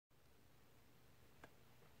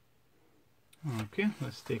Okay,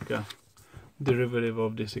 let's take a derivative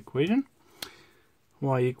of this equation.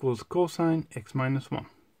 Y equals cosine x minus 1.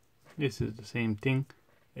 This is the same thing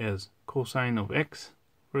as cosine of x,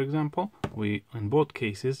 for example. In both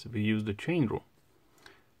cases we use the chain rule.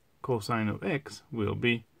 Cosine of x will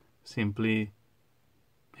be simply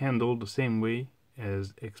handled the same way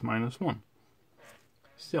as x minus 1.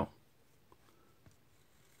 So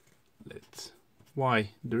let's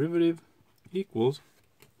y derivative equals,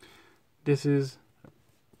 this is,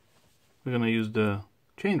 we're going to use the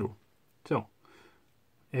chain rule. So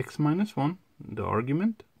x minus 1, the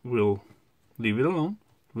argument, we'll leave it alone.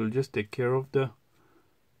 We'll just take care of the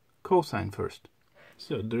cosine first.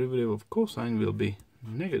 So derivative of cosine will be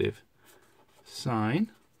negative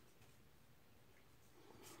sine,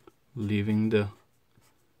 leaving the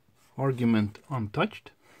argument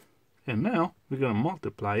untouched. And now we're going to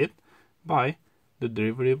multiply it by the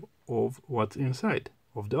derivative of what's inside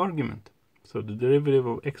of the argument. So the derivative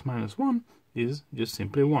of x minus 1 is just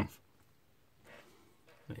simply 1.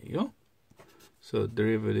 There you go. So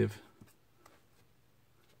derivative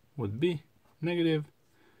would be negative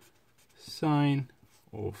sine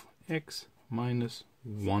of x minus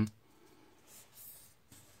 1.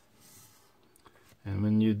 And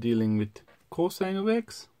when you're dealing with cosine of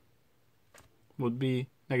x, would be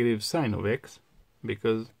negative sine of x,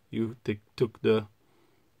 because you took the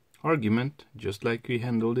argument just like we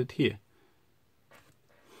handled it here.